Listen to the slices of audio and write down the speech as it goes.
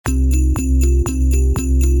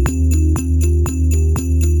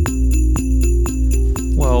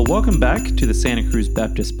Welcome back to the Santa Cruz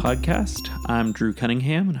Baptist Podcast. I'm Drew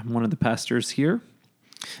Cunningham, and I'm one of the pastors here.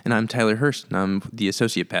 And I'm Tyler Hurst, and I'm the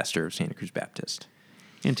associate pastor of Santa Cruz Baptist.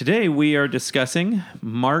 And today we are discussing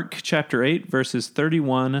Mark chapter 8, verses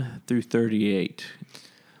 31 through 38.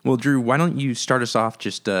 Well, Drew, why don't you start us off,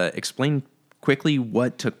 just explain quickly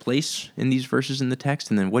what took place in these verses in the text,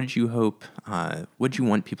 and then what did you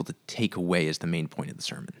want people to take away as the main point of the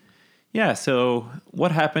sermon? Yeah, so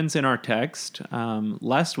what happens in our text?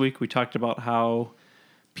 Last week we talked about how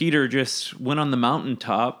Peter just went on the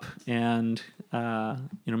mountaintop and,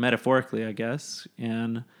 metaphorically, I guess,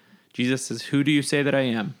 and Jesus says, "Who do you say that I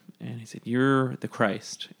am?" And he said, "You're the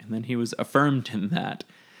Christ." And then he was affirmed in that.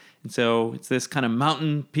 And so it's this kind of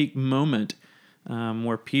mountain peak moment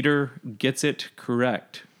where Peter gets it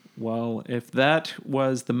correct. Well, if that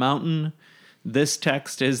was the mountain, this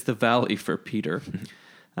text is the valley for Peter.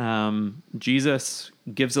 Jesus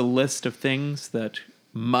gives a list of things that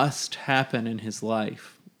must happen in his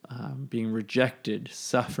life. Being rejected,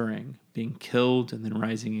 suffering, being killed, and then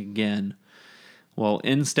rising again. Well,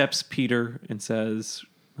 in steps Peter and says,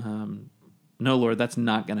 "No, Lord, that's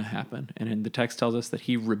not going to happen." And the text tells us that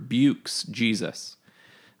he rebukes Jesus,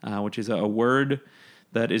 which is a word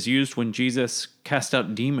that is used when Jesus cast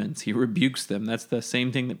out demons. He rebukes them. That's the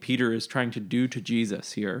same thing that Peter is trying to do to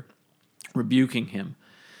Jesus here, rebuking him.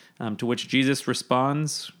 To which Jesus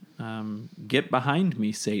responds, "Get behind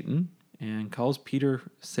me, Satan," and calls Peter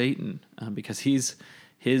Satan because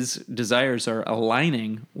his desires are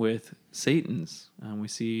aligning with Satan's. We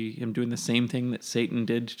see him doing the same thing that Satan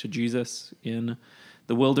did to Jesus in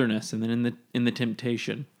the wilderness and then in the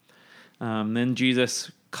temptation. Then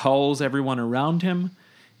Jesus calls everyone around him,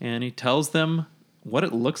 and he tells them what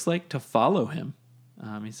it looks like to follow him.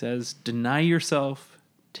 He says, "Deny yourself,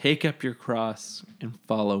 take up your cross, and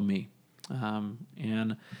follow me."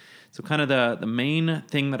 And so kind of the main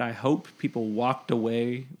thing that I hope people walked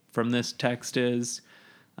away from this text is,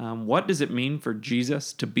 what does it mean for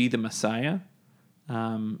Jesus to be the Messiah?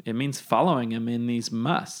 It means following him in these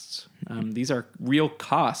musts. These are real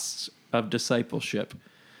costs of discipleship.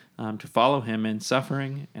 To follow him in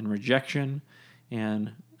suffering and rejection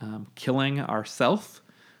and killing ourself.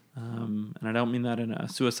 And I don't mean that in a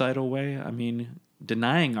suicidal way. I mean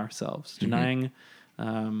denying ourselves, denying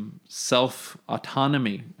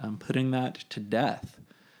self-autonomy, putting that to death,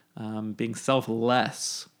 being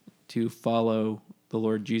selfless to follow the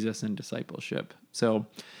Lord Jesus in discipleship. So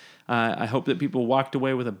I hope that people walked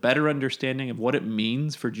away with a better understanding of what it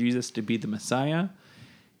means for Jesus to be the Messiah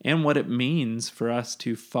and what it means for us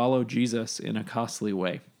to follow Jesus in a costly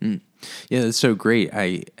way. Yeah, that's so great.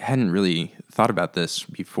 I hadn't really thought about this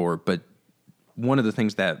before, but one of the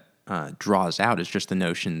things that draws out is just the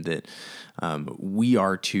notion that we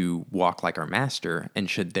are to walk like our master and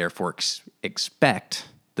should therefore expect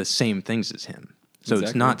the same things as him. So Exactly.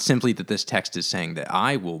 It's not simply that this text is saying that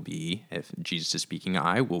I will be, if Jesus is speaking,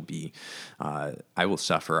 I will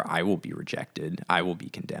suffer, I will be rejected, I will be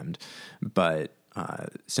condemned. But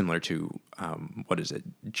similar to,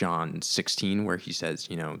 John 16, where he says,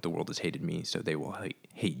 the world has hated me, so they will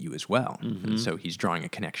hate you as well. Mm-hmm. And so he's drawing a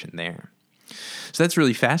connection there. So that's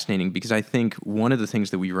really fascinating because I think one of the things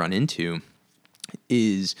that we run into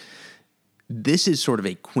is this is sort of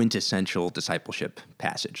a quintessential discipleship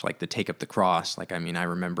passage, like the take up the cross. I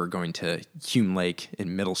remember going to Hume Lake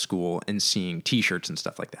in middle school and seeing T-shirts and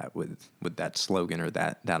stuff like that with that slogan or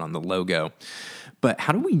that on the logo. But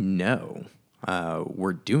how do we know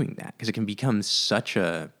we're doing that? Because it can become such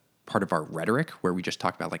a part of our rhetoric where we just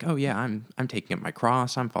talk about I'm taking up my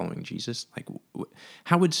cross, I'm following Jesus.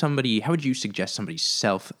 How would you suggest somebody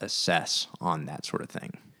self-assess on that sort of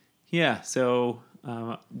thing? Yeah, so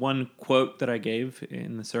one quote that I gave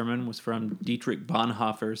in the sermon was from Dietrich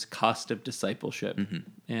Bonhoeffer's Cost of Discipleship.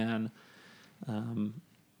 Mm-hmm. And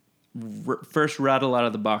first rattle out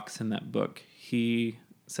of the box in that book, he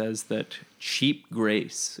says that cheap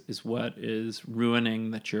grace is what is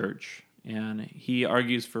ruining the church. And he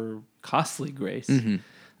argues for costly grace.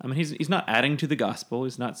 Mm-hmm. He's not adding to the gospel.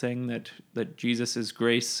 He's not saying that Jesus'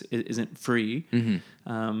 grace isn't free.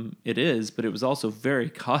 Mm-hmm. It is, but it was also very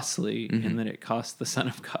costly in that it cost the Son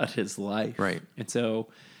of God his life. Right. And so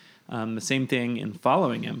the same thing in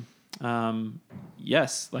following him.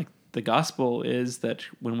 Yes, the gospel is that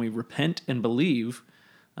when we repent and believe,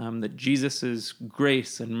 that Jesus'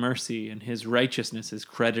 grace and mercy and his righteousness is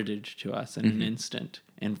credited to us in an instant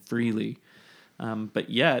and freely. But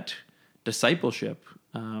yet, discipleship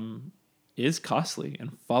is costly,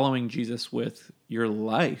 and following Jesus with your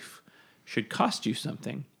life should cost you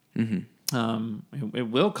something. Mm-hmm. It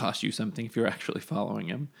will cost you something if you're actually following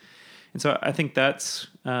him. And so I think that's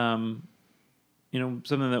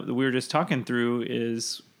something that we were just talking through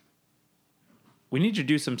is we need to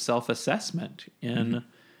do some self-assessment in,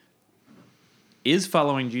 is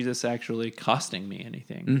following Jesus actually costing me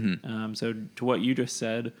anything? So to what you just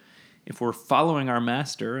said, if we're following our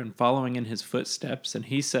master and following in his footsteps, and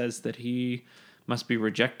he says that he must be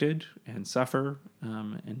rejected and suffer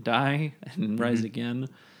and die and rise again,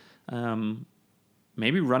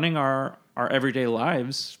 maybe running our everyday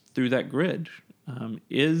lives through that grid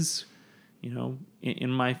is, in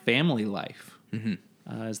my family life.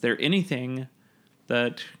 Is there anything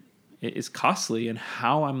that is costly in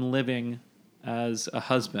how I'm living as a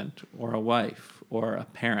husband or a wife or a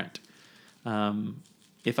parent?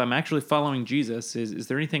 If I'm actually following Jesus, is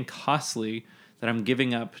there anything costly that I'm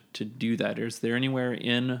giving up to do that? Or is there anywhere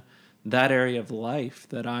in that area of life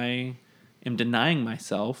that I am denying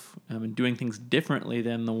myself and doing things differently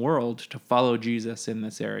than the world to follow Jesus in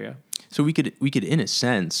this area? So we could, in a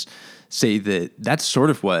sense, say that that's sort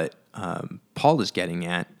of what Paul is getting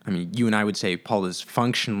at. I mean, you and I would say Paul is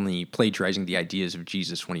functionally plagiarizing the ideas of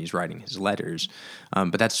Jesus when he's writing his letters,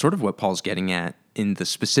 but that's sort of what Paul's getting at in the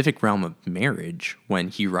specific realm of marriage when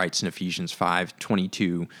he writes in Ephesians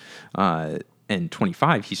 5:22 and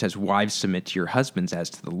 25, he says, wives, submit to your husbands as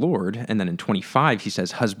to the Lord. And then in 25, he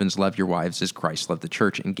says, husbands, love your wives as Christ loved the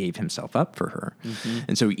church and gave himself up for her.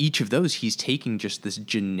 And so each of those, he's taking just this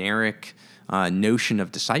generic notion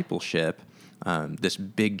of discipleship, this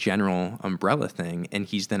big general umbrella thing, and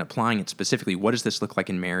he's then applying it specifically. What does this look like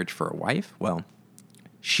in marriage for a wife? Well,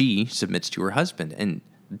 she submits to her husband and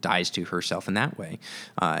dies to herself in that way.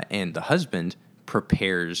 And the husband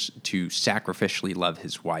prepares to sacrificially love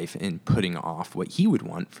his wife in putting off what he would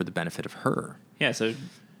want for the benefit of her. Yeah, so,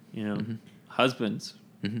 husbands,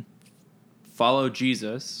 follow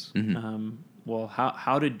Jesus. Well,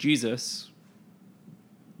 how did Jesus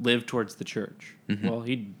live towards the church? Well,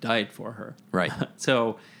 he died for her. Right.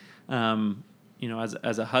 So,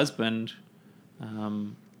 as a husband,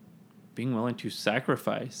 being willing to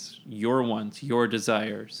sacrifice your wants, your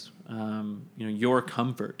desires, your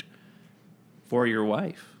comfort for your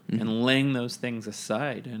wife, and laying those things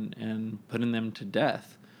aside and putting them to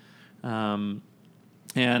death, and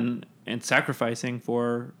sacrificing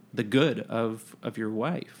for the good of your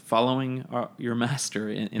wife, following your master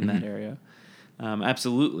in that area.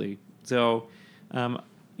 Absolutely. So,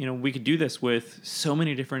 we could do this with so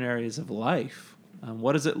many different areas of life.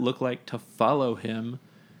 What does it look like to follow him?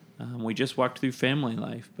 We just walked through family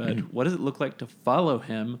life, but what does it look like to follow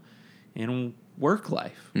him in work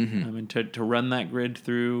life? And to run that grid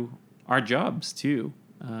through our jobs too.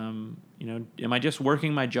 Am I just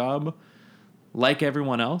working my job like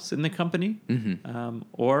everyone else in the company?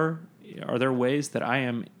 Or are there ways that I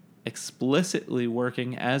am explicitly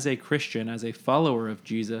working as a Christian, as a follower of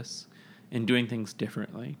Jesus, and doing things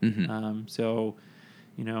differently? So,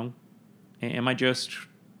 am I just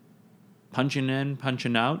punching in,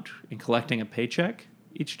 punching out, and collecting a paycheck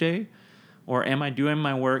each day? Or am I doing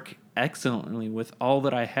my work excellently with all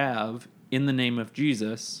that I have in the name of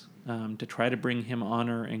Jesus to try to bring him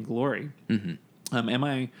honor and glory? Am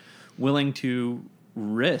I willing to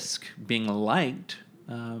risk being liked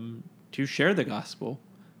to share the gospel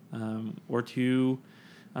or to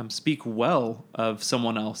speak well of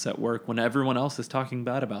someone else at work when everyone else is talking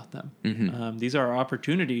bad about them? These are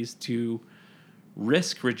opportunities to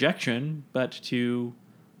risk rejection, but to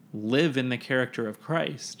live in the character of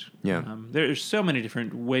Christ. There's so many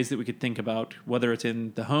different ways that we could think about, whether it's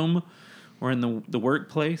in the home or in the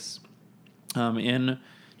workplace, in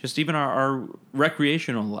just even our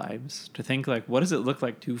recreational lives, to think like, what does it look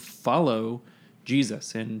like to follow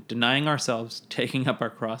Jesus and denying ourselves, taking up our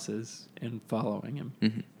crosses, and following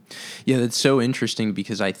him? Yeah, that's so interesting,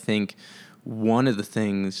 because I think one of the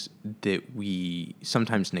things that we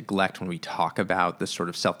sometimes neglect when we talk about this sort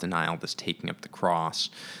of self-denial, this taking up the cross,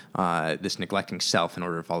 this neglecting self in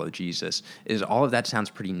order to follow Jesus, is all of that sounds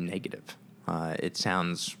pretty negative. It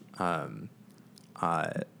sounds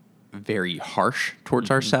very harsh towards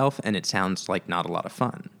ourselves, and it sounds like not a lot of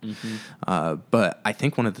fun. But I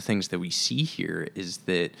think one of the things that we see here is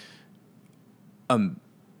that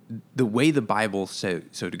the way the Bible, so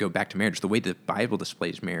to go back to marriage, the way the Bible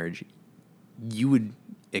displays marriage, you would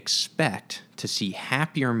expect to see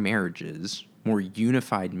happier marriages, more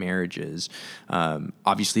unified marriages.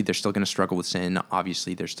 Obviously, they're still going to struggle with sin.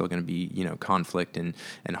 Obviously, there's still going to be, conflict and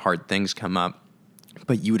hard things come up.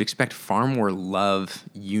 But you would expect far more love,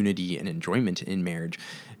 unity, and enjoyment in marriage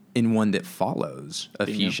in one that follows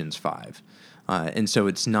Ephesians 5. And so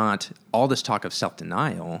it's not, all this talk of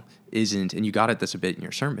self-denial isn't, and you got at this a bit in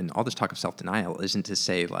your sermon, all this talk of self-denial isn't to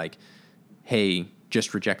say like, hey,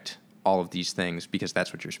 just reject all of these things because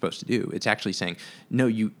that's what you're supposed to do. It's actually saying, no,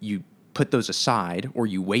 you put those aside, or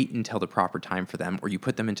you wait until the proper time for them, or you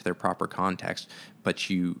put them into their proper context, but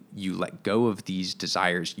you let go of these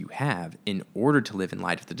desires you have in order to live in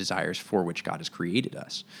light of the desires for which God has created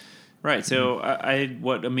us. Right. So I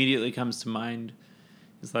what immediately comes to mind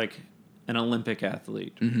is like an Olympic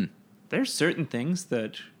athlete. Mm-hmm. There's certain things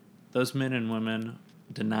that those men and women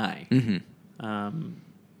deny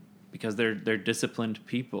because they're disciplined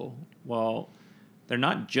people. Well, they're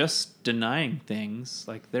not just denying things,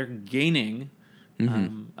 like they're gaining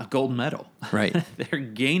a gold medal. Right. They're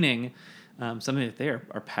gaining something that they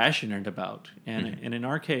are passionate about. And in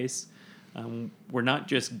our case, we're not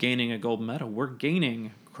just gaining a gold medal, we're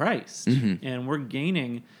gaining Christ. And we're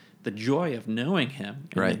gaining the joy of knowing him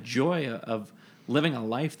and the joy of living a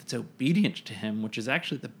life that's obedient to him, which is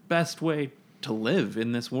actually the best way to live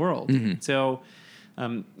in this world. So,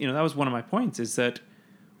 that was one of my points, is that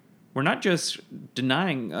we're not just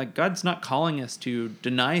denying, like God's not calling us to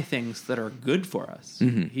deny things that are good for us.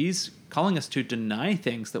 He's calling us to deny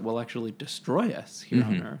things that will actually destroy us here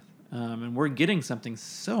on earth. And we're getting something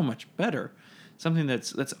so much better, something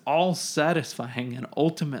that's all satisfying and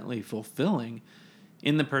ultimately fulfilling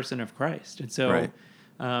in the person of Christ. And so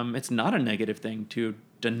it's not a negative thing to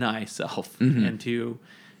deny self and to,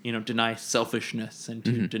 deny selfishness and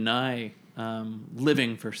to deny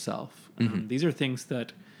living for self. These are things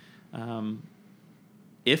that,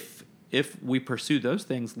 if we pursue those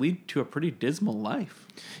things, lead to a pretty dismal life.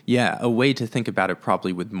 Yeah, a way to think about it,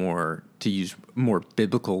 probably with to use more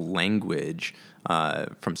biblical language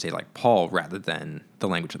from, say, like Paul, rather than the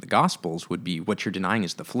language of the Gospels, would be what you're denying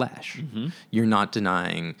is the flesh. You're not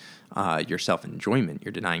denying your self-enjoyment.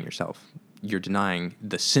 You're denying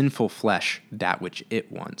the sinful flesh, that which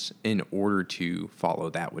it wants, in order to follow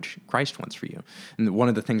that which Christ wants for you. And one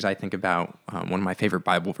of the things I think about, one of my favorite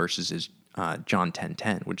Bible verses is John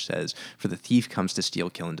 10:10, which says, "For the thief comes to steal,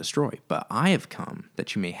 kill, and destroy, but I have come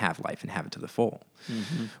that you may have life and have it to the full."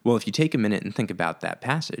 Well, if you take a minute and think about that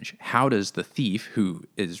passage, how does the thief, who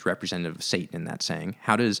is representative of Satan in that saying,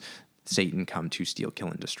 how does Satan come to steal, kill,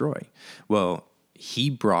 and destroy? Well, he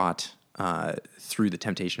brought... through the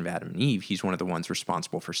temptation of Adam and Eve, he's one of the ones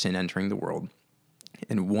responsible for sin entering the world,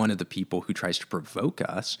 and one of the people who tries to provoke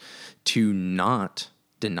us to not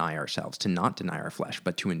deny ourselves, to not deny our flesh,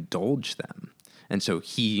 but to indulge them. And so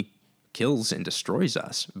he kills and destroys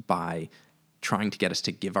us by trying to get us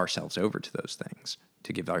to give ourselves over to those things,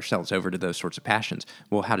 to give ourselves over to those sorts of passions.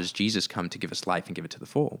 Well, how does Jesus come to give us life and give it to the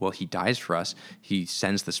full? Well, he dies for us. He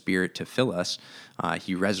sends the Spirit to fill us.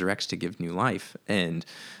 He resurrects to give new life. And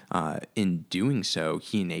in doing so,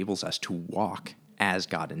 he enables us to walk as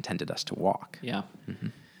God intended us to walk. Yeah.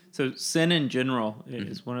 So sin in general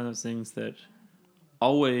is one of those things that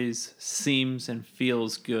always seems and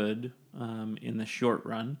feels good in the short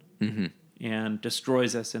run. And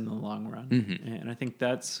destroys us in the long run. And I think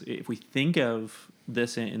that's, if we think of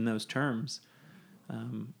this in those terms,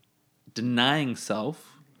 denying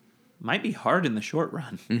self might be hard in the short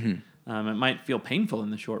run. It might feel painful in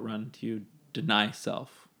the short run to deny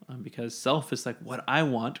self, because self is like what I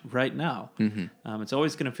want right now. It's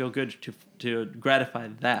always going to feel good to gratify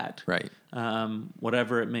that,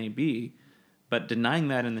 whatever it may be. But denying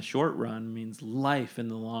that in the short run means life in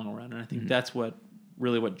the long run. And I think that's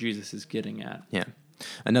really what Jesus is getting at. Yeah.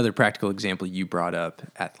 Another practical example, you brought up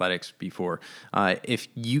athletics before. If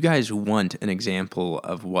you guys want an example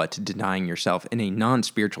of what denying yourself in a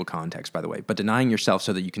non-spiritual context, by the way, but denying yourself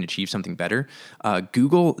so that you can achieve something better,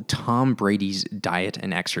 Google Tom Brady's diet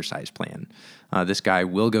and exercise plan. This guy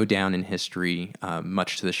will go down in history,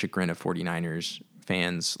 much to the chagrin of 49ers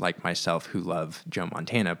fans like myself who love Joe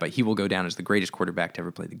Montana, but he will go down as the greatest quarterback to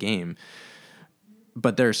ever play the game.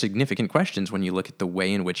 But there are significant questions when you look at the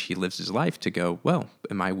way in which he lives his life to go, well,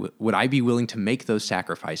 would I be willing to make those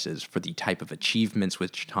sacrifices for the type of achievements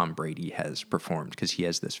which Tom Brady has performed? Because he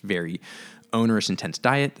has this very onerous, intense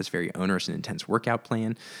diet, this very onerous and intense workout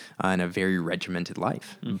plan, and a very regimented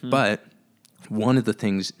life. But one of the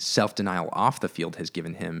things self-denial off the field has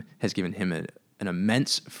given him an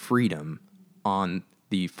immense freedom on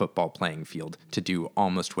the football playing field to do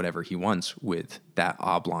almost whatever he wants with that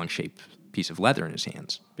oblong-shaped piece of leather in his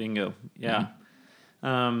hands. Bingo. Yeah.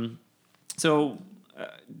 So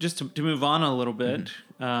just to move on a little bit,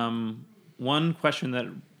 one question that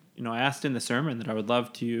I asked in the sermon that I would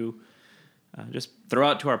love to just throw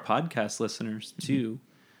out to our podcast listeners too.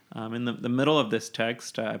 In the middle of this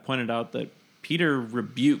text, I pointed out that Peter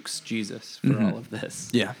rebukes Jesus for all of this.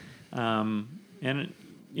 Yeah. And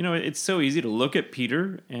it's so easy to look at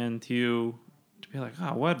Peter and to be like,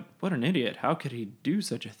 oh, what an idiot. How could he do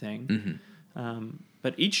such a thing?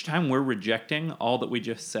 But each time we're rejecting all that we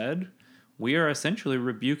just said, we are essentially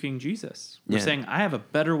rebuking Jesus. We're saying, I have a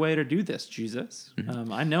better way to do this, Jesus.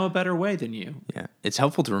 I know a better way than you. Yeah. It's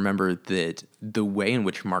helpful to remember that the way in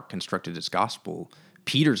which Mark constructed his gospel,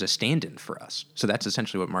 Peter's a stand-in for us. So that's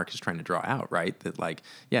essentially what Mark is trying to draw out, right? That like,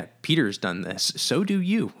 yeah, Peter's done this. So do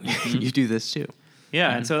you. You do this too.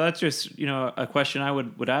 Yeah. And so that's just, a question I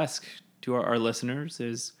would ask to our listeners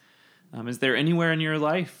is there anywhere in your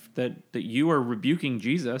life that you are rebuking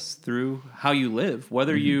Jesus through how you live,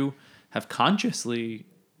 whether you have consciously,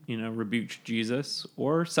 rebuked Jesus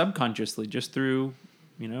or subconsciously just through,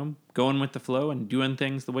 going with the flow and doing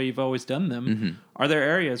things the way you've always done them? Are there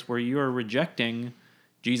areas where you are rejecting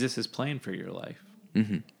Jesus' plan for your life?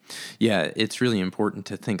 Yeah, it's really important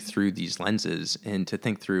to think through these lenses and to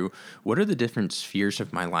think through what are the different spheres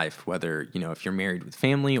of my life, whether, if you're married with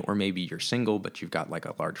family or maybe you're single, but you've got like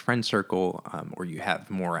a large friend circle, or you have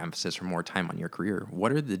more emphasis or more time on your career.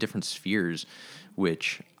 What are the different spheres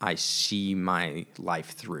which I see my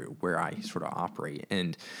life through, where I sort of operate?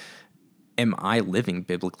 And am I living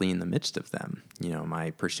biblically in the midst of them? Am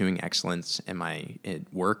I pursuing excellence? Am I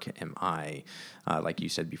at work? Am I, like you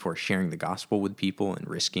said before, sharing the gospel with people and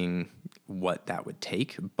risking what that would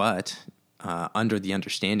take? But under the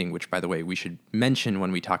understanding, which, by the way, we should mention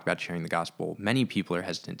when we talk about sharing the gospel, many people are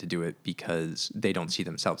hesitant to do it because they don't see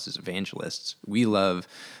themselves as evangelists. We love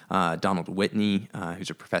Donald Whitney, who's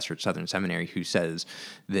a professor at Southern Seminary, who says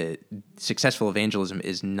that successful evangelism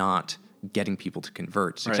is not getting people to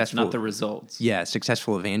convert. Successful, right, not the results. Yeah,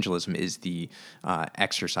 successful evangelism is the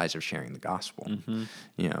exercise of sharing the gospel.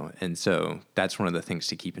 And so that's one of the things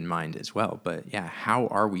to keep in mind as well. But yeah, how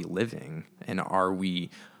are we living, and are we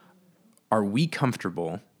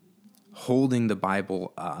comfortable holding the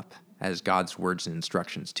Bible up as God's words and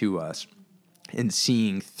instructions to us and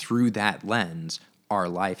seeing through that lens our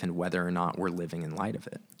life and whether or not we're living in light of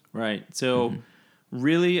it? Right. So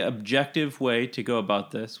really objective way to go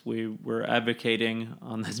about this. We're advocating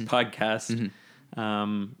on this podcast,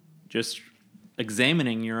 just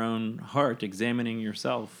examining your own heart, examining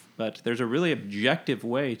yourself. But there's a really objective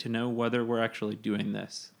way to know whether we're actually doing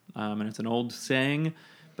this. And it's an old saying,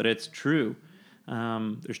 but it's true.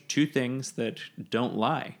 There's two things that don't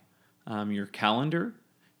lie: your calendar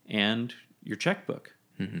and your checkbook.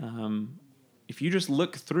 If you just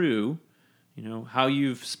look through how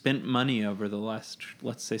you've spent money over the last,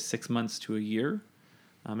 let's say, 6 months to a year.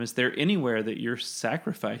 Is there anywhere that you're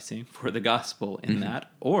sacrificing for the gospel in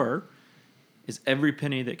that? Or is every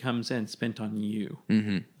penny that comes in spent on you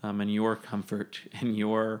and your comfort and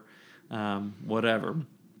your whatever?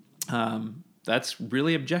 That's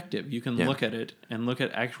really objective. You can look at it and look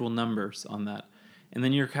at actual numbers on that. And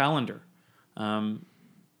then your calendar.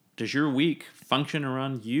 Does your week function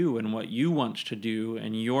around you and what you want to do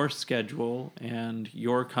and your schedule and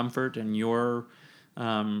your comfort and your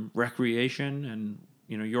recreation and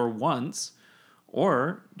your wants?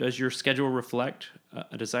 Or does your schedule reflect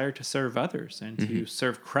a desire to serve others and to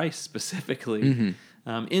serve Christ specifically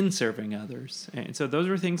in serving others? And so those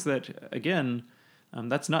are things that, again,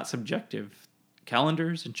 that's not subjective.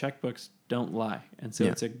 Calendars and checkbooks don't lie. And so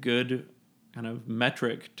it's a good kind of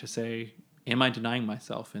metric to say, am I denying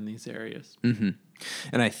myself in these areas?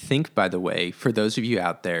 And I think, by the way, for those of you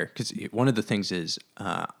out there, because one of the things is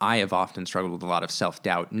I have often struggled with a lot of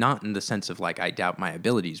self-doubt, not in the sense of like I doubt my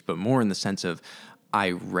abilities, but more in the sense of I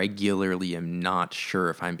regularly am not sure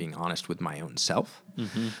if I'm being honest with my own self.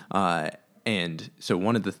 And so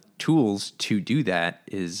one of the tools to do that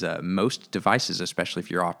is most devices, especially if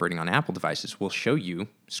you're operating on Apple devices, will show you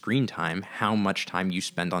screen time, how much time you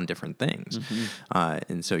spend on different things.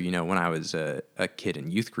 And so, when I was a kid in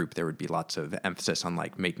youth group, there would be lots of emphasis on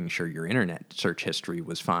like making sure your internet search history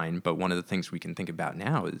was fine. But one of the things we can think about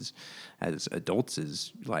now is, as adults,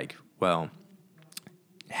 is like, well,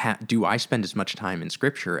 do I spend as much time in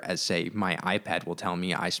Scripture as, say, my iPad will tell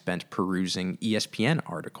me I spent perusing ESPN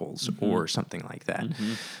articles or something like that?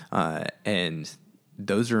 And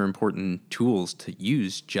those are important tools to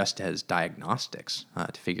use just as diagnostics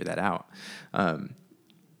to figure that out.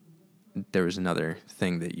 There was another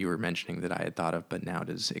thing that you were mentioning that I had thought of, but now it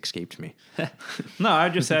has escaped me. No, I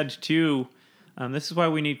just had to, this is why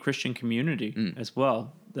we need Christian community as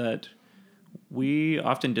well, that we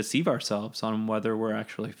often deceive ourselves on whether we're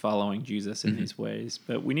actually following Jesus in these ways.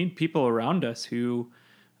 But we need people around us who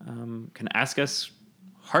can ask us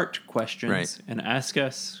heart questions and ask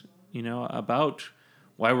us, about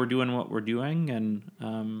why we're doing what we're doing,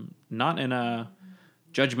 and not in a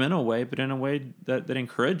judgmental way, but in a way that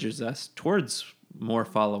encourages us towards more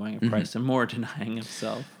following of Christ and more denying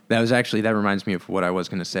himself. That reminds me of what I was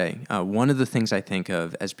going to say. One of the things I think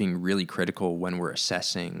of as being really critical when we're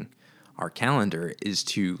assessing our calendar is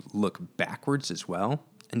to look backwards as well,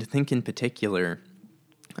 and to think in particular,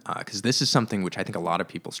 because this is something which I think a lot of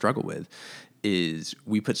people struggle with, is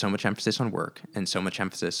we put so much emphasis on work and so much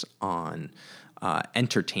emphasis on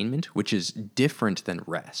entertainment, which is different than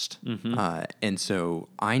rest. And so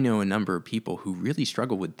I know a number of people who really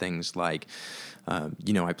struggle with things like,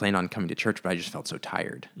 I planned on coming to church, but I just felt so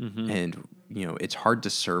tired. And, it's hard to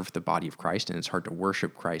serve the body of Christ, and it's hard to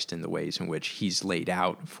worship Christ in the ways in which he's laid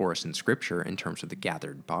out for us in Scripture in terms of the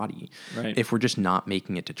gathered body, Right. if we're just not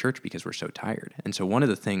making it to church because we're so tired. And so one of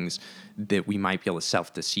the things that we might be able to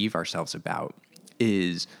self-deceive ourselves about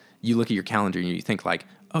is you look at your calendar and you think like,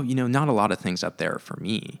 oh, not a lot of things up there for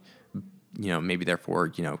me. Maybe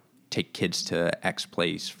therefore, take kids to X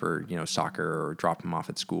place for, soccer, or drop them off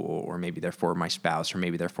at school, or maybe they're for my spouse, or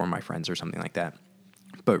maybe they're for my friends or something like that.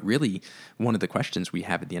 But really, one of the questions we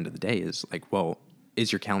have at the end of the day is like, well,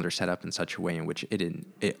 is your calendar set up in such a way in which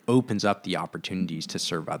it opens up the opportunities to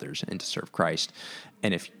serve others and to serve Christ?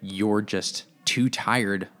 And if you're just too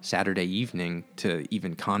tired Saturday evening to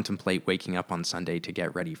even contemplate waking up on Sunday to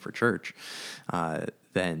get ready for church,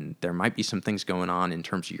 then there might be some things going on in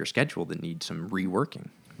terms of your schedule that need some reworking.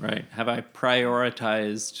 Right. Have I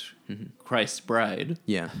prioritized Christ's bride?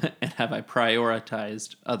 Yeah. And have I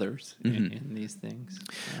prioritized others in these things?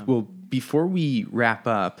 Well, before we wrap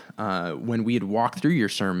up, when we had walked through your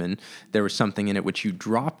sermon, there was something in it which you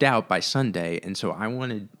dropped out by Sunday. And so I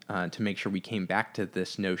wanted to make sure we came back to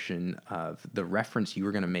this notion of the reference you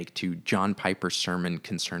were going to make to John Piper's sermon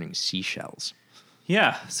concerning seashells.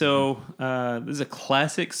 Yeah. So this is a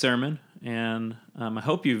classic sermon, and I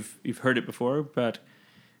hope you've heard it before, but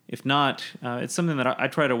if not, it's something that I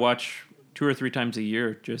try to watch 2 or 3 times a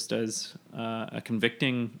year, just as a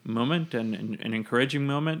convicting moment and an encouraging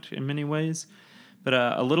moment in many ways. But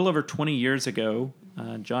a little over 20 years ago,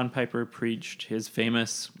 John Piper preached his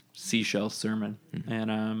famous seashell sermon,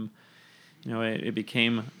 and it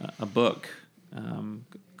became a book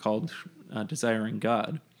called Desiring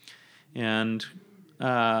God, and or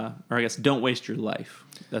I guess Don't Waste Your Life.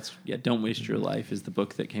 Don't Waste Your Life is the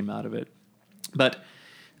book that came out of it. But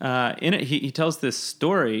in it, he tells this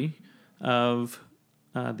story of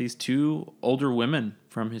these 2 older women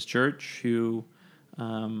from his church who,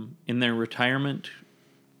 in their retirement,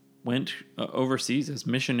 went overseas as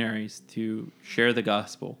missionaries to share the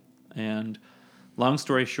gospel. And long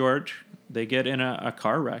story short, they get in a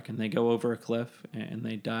car wreck and they go over a cliff and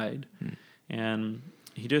they died. And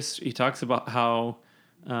he talks about how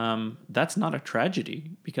that's not a tragedy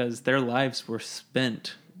because their lives were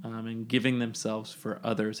spent and giving themselves for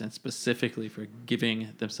others, and specifically for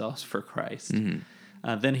giving themselves for Christ.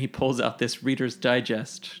 Then he pulls out this Reader's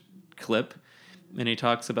Digest clip, and he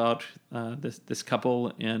talks about this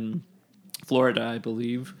couple in Florida, I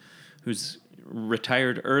believe, who's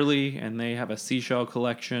retired early, and they have a seashell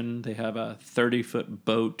collection. They have a 30-foot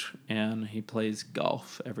boat, and he plays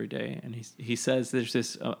golf every day. And he says there's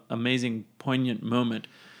this amazing, poignant moment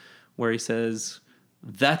where he says,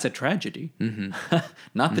 that's a tragedy.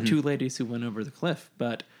 Not the 2 ladies who went over the cliff,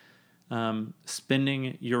 but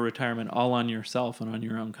spending your retirement all on yourself and on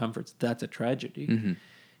your own comforts, that's a tragedy.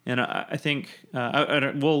 And I think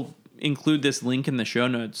we'll include this link in the show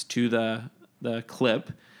notes to the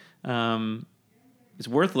clip. It's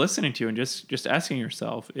worth listening to and just asking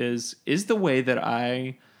yourself, is the way that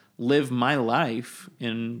I live my life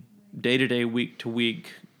in day-to-day,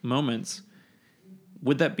 week-to-week moments,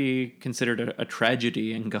 would that be considered a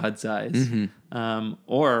tragedy in God's eyes?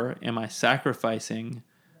 Or am I sacrificing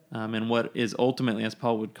in what is ultimately, as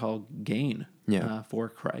Paul would call, gain for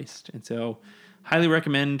Christ? And so highly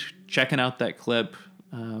recommend checking out that clip.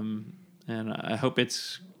 And I hope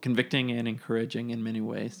it's convicting and encouraging in many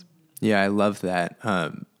ways. Yeah, I love that.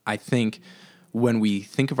 I think when we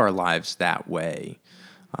think of our lives that way,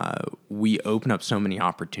 we open up so many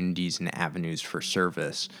opportunities and avenues for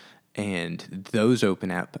service. And those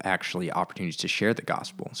open up actually opportunities to share the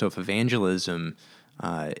gospel. So if evangelism,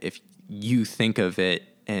 if you think of it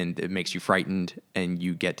and it makes you frightened and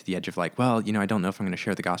you get to the edge of like, well, I don't know if I'm going to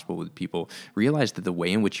share the gospel with people, realize that the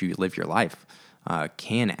way in which you live your life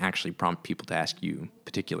can actually prompt people to ask you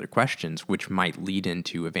particular questions, which might lead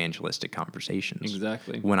into evangelistic conversations.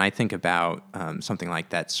 Exactly. When I think about something like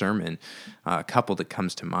that sermon, a couple that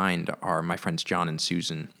comes to mind are my friends John and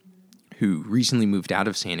Susan, who recently moved out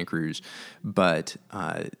of Santa Cruz, but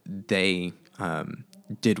they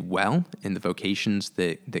did well in the vocations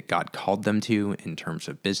that God called them to in terms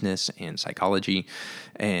of business and psychology,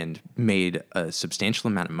 and made a substantial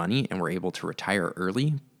amount of money and were able to retire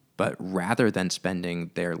early. But rather than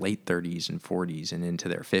spending their late 30s and 40s and into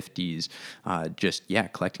their 50s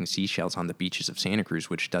collecting seashells on the beaches of Santa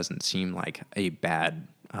Cruz, which doesn't seem like a bad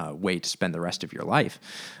way to spend the rest of your life,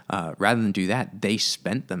 rather than do that, they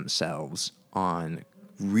spent themselves on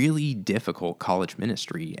really difficult college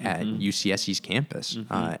ministry at UCSC's campus.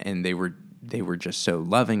 And they were just so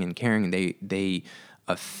loving and caring. They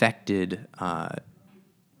affected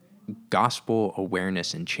gospel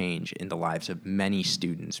awareness and change in the lives of many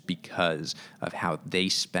students because of how they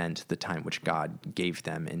spent the time which God gave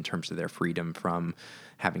them in terms of their freedom from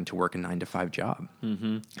having to work a 9-to-5 job.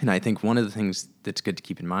 And I think one of the things that's good to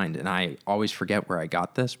keep in mind, and I always forget where I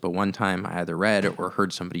got this, but one time I either read or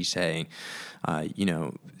heard somebody say,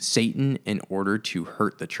 Satan, in order to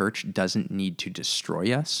hurt the church, doesn't need to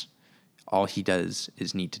destroy us. All he does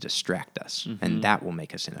is need to distract us, and that will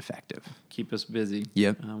make us ineffective. Keep us busy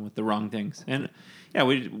with the wrong things. And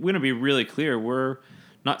we want to be really clear. We're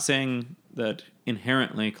not saying that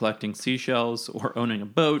inherently collecting seashells or owning a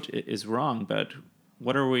boat is wrong, but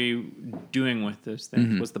what are we doing with those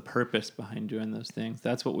things? What's the purpose behind doing those things?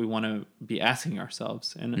 That's what we want to be asking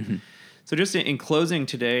ourselves. And so just in closing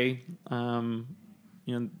today,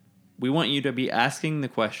 we want you to be asking the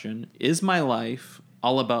question, is my life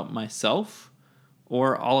all about myself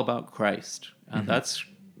or all about Christ? That's,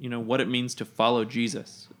 what it means to follow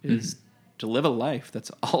Jesus, is to live a life that's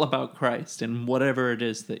all about Christ and whatever it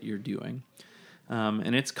is that you're doing.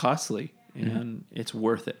 And it's costly and it's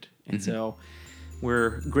worth it. And so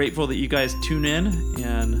we're grateful that you guys tune in,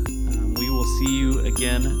 and we will see you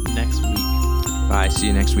again next week. Bye. See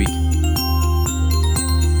you next week.